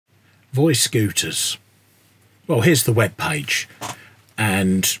Voi Scooters. Well, here's the web page,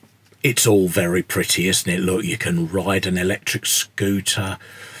 and it's all very pretty, isn't it? Look, you can ride an electric scooter.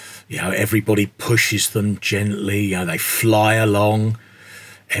 You know, everybody pushes them gently. You know, they fly along.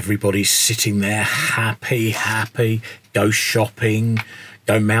 Everybody's sitting there happy. Go shopping,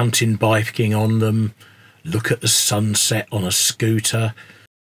 go mountain biking on them. Look at the sunset on a scooter.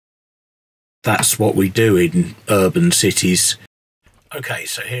 That's what we do in urban cities. Okay,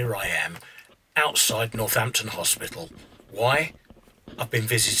 so here I am, outside Northampton Hospital. Why? I've been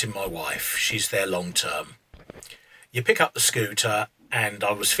visiting my wife. She's there long term. You pick up the scooter, and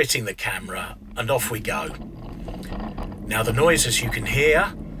I was fitting the camera, and off we go. Now, the noise, as you can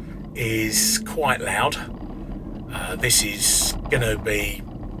hear, is quite loud. This is going to be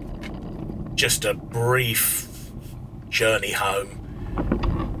just a brief journey home.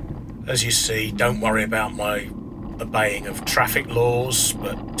 As you see, don't worry about my obeying of traffic laws,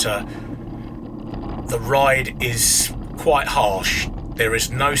 but the ride is quite harsh. There is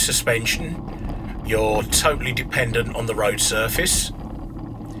no suspension. You're totally dependent on the road surface.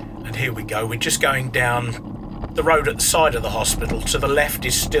 And here we go. We're just going down the road at the side of the hospital. To the left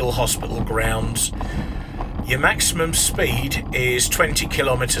is still hospital grounds. Your maximum speed is 20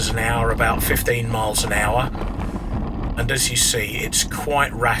 kilometers an hour, about 15 miles an hour. And as you see, it's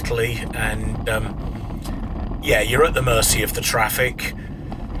quite rattly, and yeah, you're at the mercy of the traffic.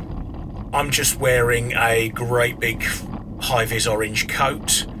 I'm just wearing a great big high-vis orange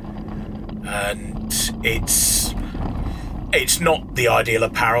coat, and it's not the ideal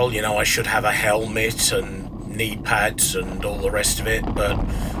apparel. You know, I should have a helmet and knee pads and all the rest of it, but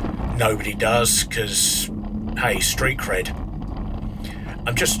nobody does because, hey, street cred.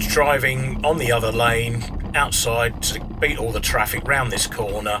 I'm just driving on the other lane outside to beat all the traffic round this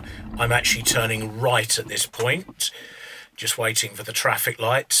corner. I'm actually turning right at this point, just waiting for the traffic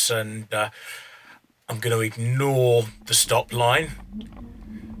lights, and I'm going to ignore the stop line.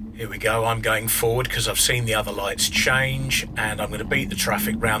 Here we go. I'm going forward because I've seen the other lights change, and I'm going to beat the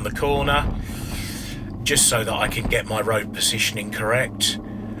traffic round the corner just so that I can get my road positioning correct.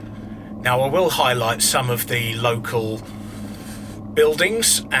 Now, I will highlight some of the local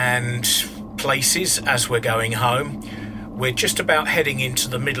buildings and places as we're going home. We're just about heading into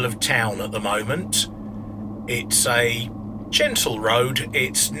the middle of town at the moment. It's a gentle road.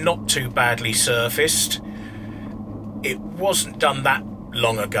 It's not too badly surfaced. It wasn't done that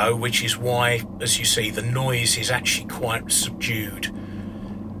long ago, which is why, as you see, the noise is actually quite subdued.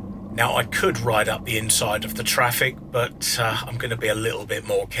 Now, I could ride up the inside of the traffic, but I'm going to be a little bit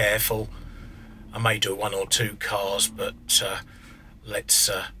more careful. I may do one or two cars, but let's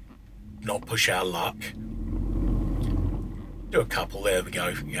not push our luck. Do a couple. There we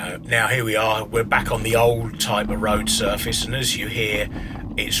go. Now here we are. We're back on the old type of road surface, and as you hear,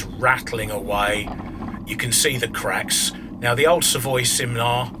 it's rattling away. You can see the cracks. Now, the old Savoy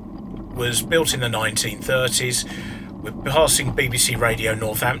Seminar was built in the 1930s. We're passing BBC Radio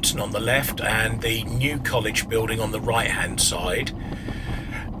Northampton on the left and the new college building on the right-hand side.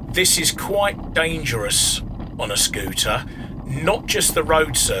 This is quite dangerous on a scooter. Not just the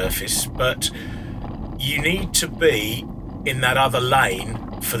road surface, but you need to be in that other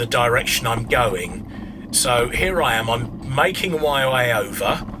lane for the direction I'm going. So here I am, I'm making my way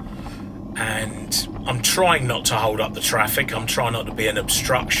over, and I'm trying not to hold up the traffic. I'm trying not to be an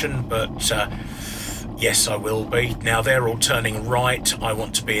obstruction, but yes, I will be. Now they're all turning right. I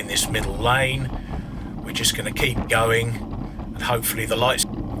want to be in this middle lane. We're just going to keep going, and hopefully the lights...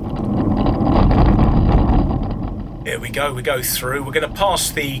 Here we go through. We're going to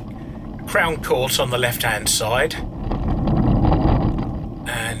pass the Crown Court on the left-hand side.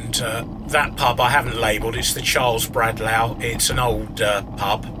 And that pub I haven't labelled. It's the Charles Bradlaugh. It's an old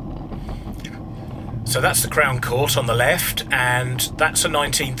pub. So that's the Crown Court on the left, and that's a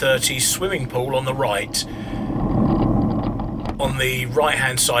 1930s swimming pool on the right. On the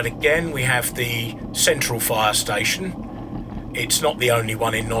right-hand side again, we have the Central Fire Station. It's not the only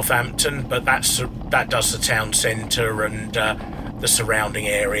one in Northampton, but that does the town centre and the surrounding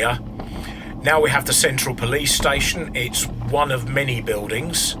area. Now we have the Central Police Station. It's one of many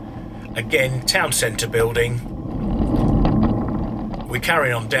buildings. Again, town centre building. We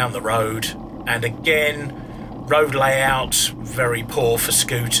carry on down the road, and again, road layout very poor for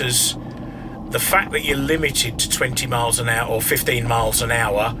scooters. The fact that you're limited to 20 miles an hour or 15 miles an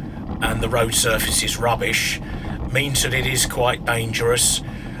hour and the road surface is rubbish means that it is quite dangerous.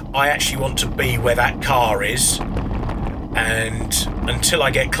 I actually want to be where that car is, and until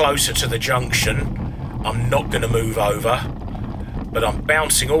I get closer to the junction, I'm not going to move over, but I'm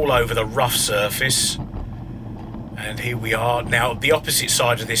bouncing all over the rough surface, And here we are. Now, the opposite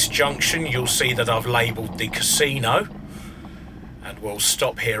side of this junction, you'll see that I've labelled the casino. And we'll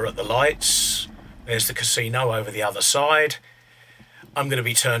stop here at the lights. There's the casino over the other side. I'm going to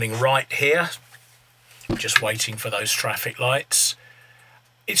be turning right here. Just waiting for those traffic lights.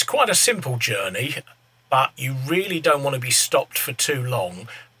 It's quite a simple journey, but you really don't want to be stopped for too long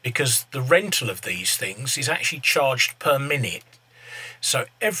because the rental of these things is actually charged per minute. So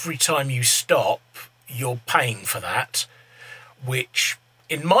every time you stop, you're paying for that, which,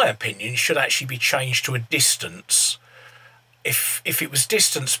 in my opinion, should actually be changed to a distance. If it was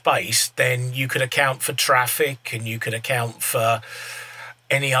distance-based, then you could account for traffic and you could account for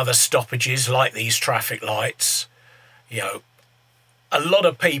any other stoppages like these traffic lights. You know, a lot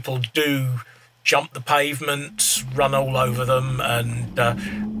of people do jump the pavements, run all over them,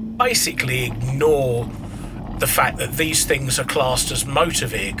 and basically ignore the fact that these things are classed as motor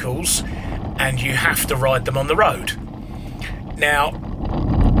vehicles and you have to ride them on the road. Now,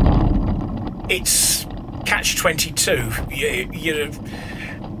 it's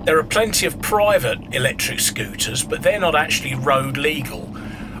catch-22. There are plenty of private electric scooters, but they're not actually road legal.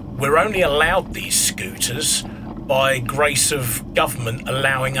 We're only allowed these scooters by grace of government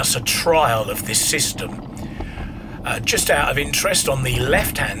allowing us a trial of this system. Just out of interest, on the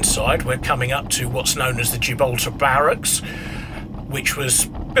left-hand side, we're coming up to what's known as the Gibraltar Barracks, which was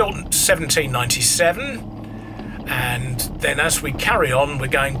built in 1797. And then as we carry on, we're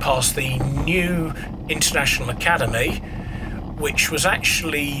going past the new International Academy, which was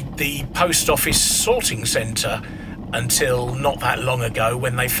actually the post office sorting centre until not that long ago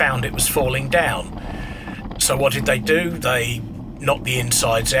when they found it was falling down. So what did they do? They knocked the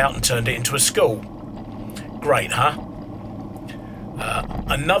insides out and turned it into a school. Great, huh?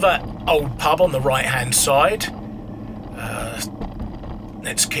 Another old pub on the right-hand side.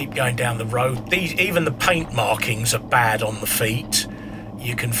 Let's keep going down the road. Even the paint markings are bad on the feet.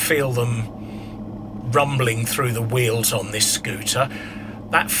 You can feel them rumbling through the wheels on this scooter.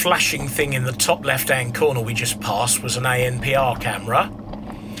 That flashing thing in the top left-hand corner we just passed was an ANPR camera,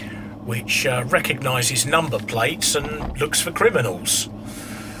 which recognises number plates and looks for criminals.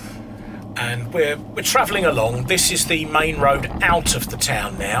 And we're travelling along. This is the main road out of the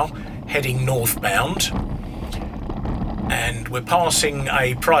town now, heading northbound. And we're passing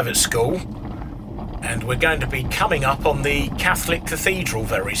a private school, and we're going to be coming up on the Catholic Cathedral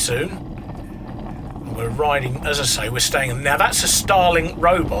very soon. We're riding, as I say, we're staying. Now that's a Starlink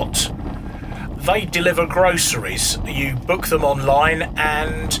robot. They deliver groceries. You book them online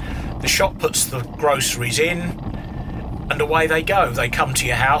and the shop puts the groceries in and away they go. They come to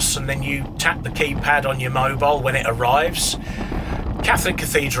your house and then you tap the keypad on your mobile when it arrives. Catholic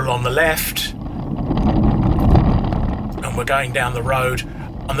Cathedral on the left. And we're going down the road.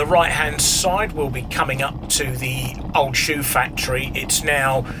 On the right hand side we'll be coming up to the old shoe factory. It's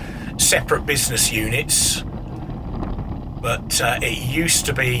now separate business units, but it used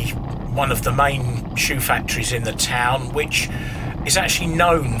to be one of the main shoe factories in the town, which is actually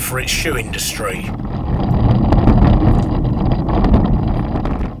known for its shoe industry.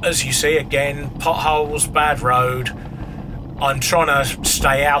 As you see, again, potholes, bad road. I'm trying to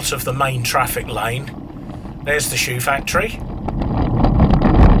stay out of the main traffic lane. There's the shoe factory.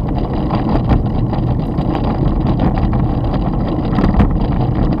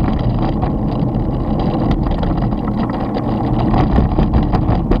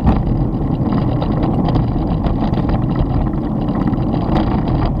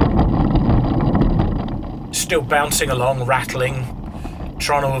 Still bouncing along, rattling,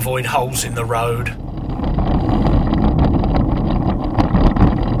 trying to avoid holes in the road.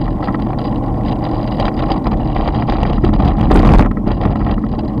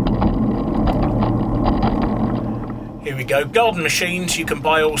 Here we go, garden machines. You can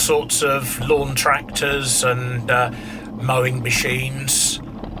buy all sorts of lawn tractors and mowing machines.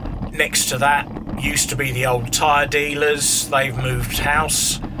 Next to that used to be the old tyre dealers. They've moved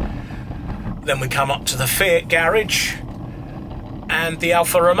house. Then we come up to the Fiat garage and the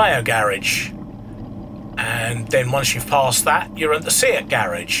Alfa Romeo garage. And then once you've passed that, you're at the Seat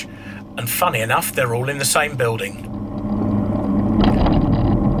garage. And funny enough, they're all in the same building.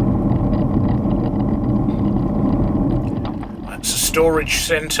 That's a storage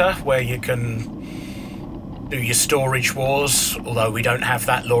centre where you can do your storage wars, although we don't have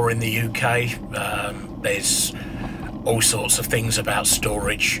that law in the UK. There's all sorts of things about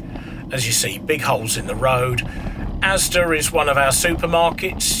storage. As you see, big holes in the road. Asda is one of our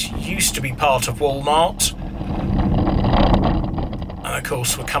supermarkets, used to be part of Walmart. And of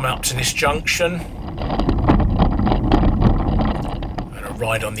course we're coming up to this junction. I'm going to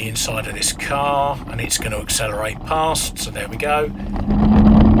ride on the inside of this car, and it's going to accelerate past, so there we go.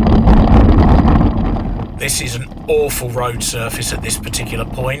 This is an awful road surface at this particular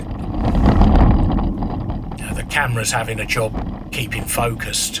point. The camera's having a job keeping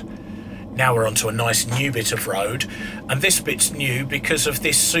focused. Now we're onto a nice new bit of road, and this bit's new because of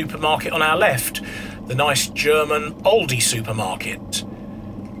this supermarket on our left, the nice German Aldi supermarket.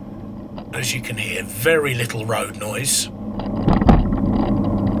 As you can hear, very little road noise.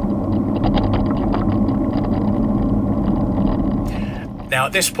 Now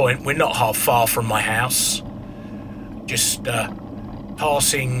at this point we're not half far from my house, just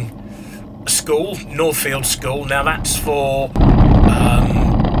passing a school, Northfield School. Now that's for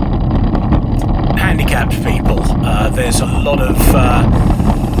handicapped people. There's a lot of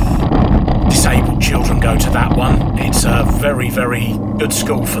disabled children go to that one. It's a very, very good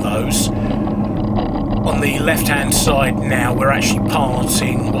school for those. On the left-hand side now we're actually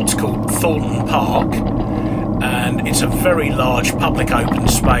passing what's called Thornton Park, and it's a very large public open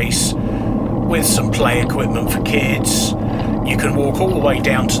space with some play equipment for kids. You can walk all the way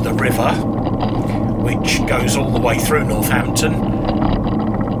down to the river, which goes all the way through Northampton,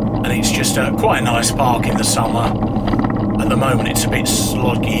 and it's just quite a nice park in the summer. At the moment it's a bit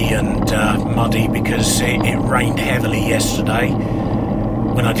sloggy and muddy because it rained heavily yesterday.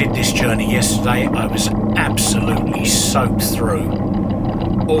 When I did this journey yesterday, I was absolutely soaked through,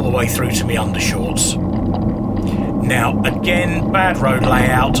 all the way through to my undershorts. Now, again, bad road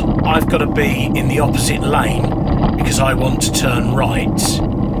layout. I've got to be in the opposite lane because I want to turn right.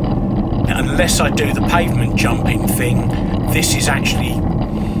 Now, unless I do the pavement jumping thing, this is actually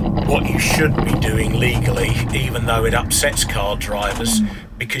what you should be doing legally, even though it upsets car drivers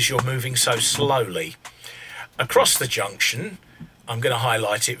because you're moving so slowly. Across the junction, I'm going to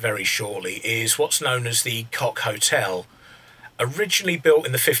highlight it very shortly, is what's known as the Cock Hotel. Originally built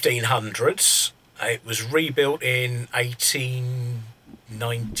in the 1500s, it was rebuilt in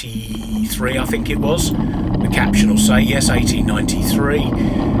 1893, I think it was. The caption will say, yes,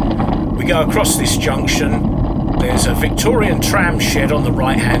 1893. We go across this junction. There's a Victorian tram shed on the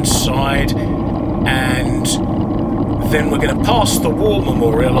right-hand side, and then we're going to pass the War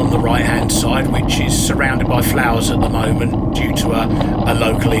Memorial on the right-hand side, which is surrounded by flowers at the moment due to a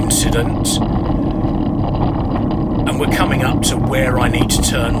local incident. And we're coming up to where I need to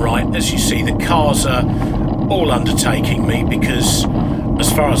turn right. As you see, the cars are all undertaking me because, as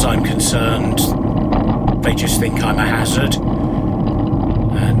far as I'm concerned, they just think I'm a hazard.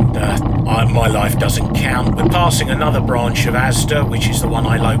 And my life doesn't count. We're passing another branch of Asda, which is the one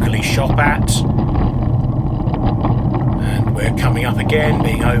I locally shop at. And we're coming up again,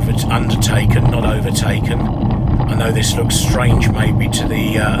 being undertaken, not overtaken. I know this looks strange maybe to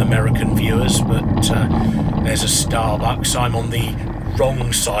the American viewers, but there's a Starbucks. I'm on the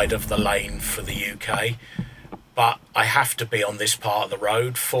wrong side of the lane for the UK, but I have to be on this part of the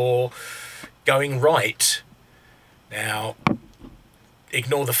road for going right. Now,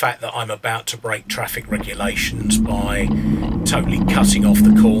 ignore the fact that I'm about to break traffic regulations by totally cutting off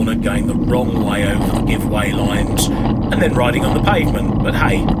the corner, going the wrong way over the giveaway lines, and then riding on the pavement. But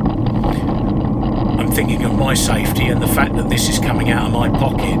hey, I'm thinking of my safety and the fact that this is coming out of my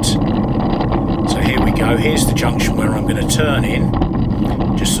pocket. So here we go. Here's the junction where I'm going to turn in.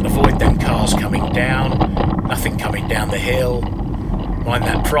 Just avoid them cars coming down. Nothing coming down the hill. Mind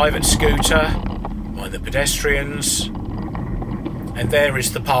that private scooter. Mind the pedestrians. And there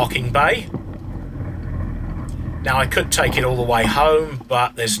is the parking bay. Now I could take it all the way home,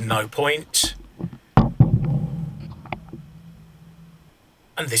 but there's no point.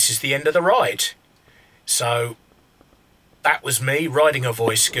 And this is the end of the ride. So that was me riding a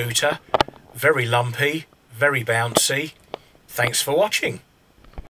Voi scooter. Very lumpy, very bouncy. Thanks for watching.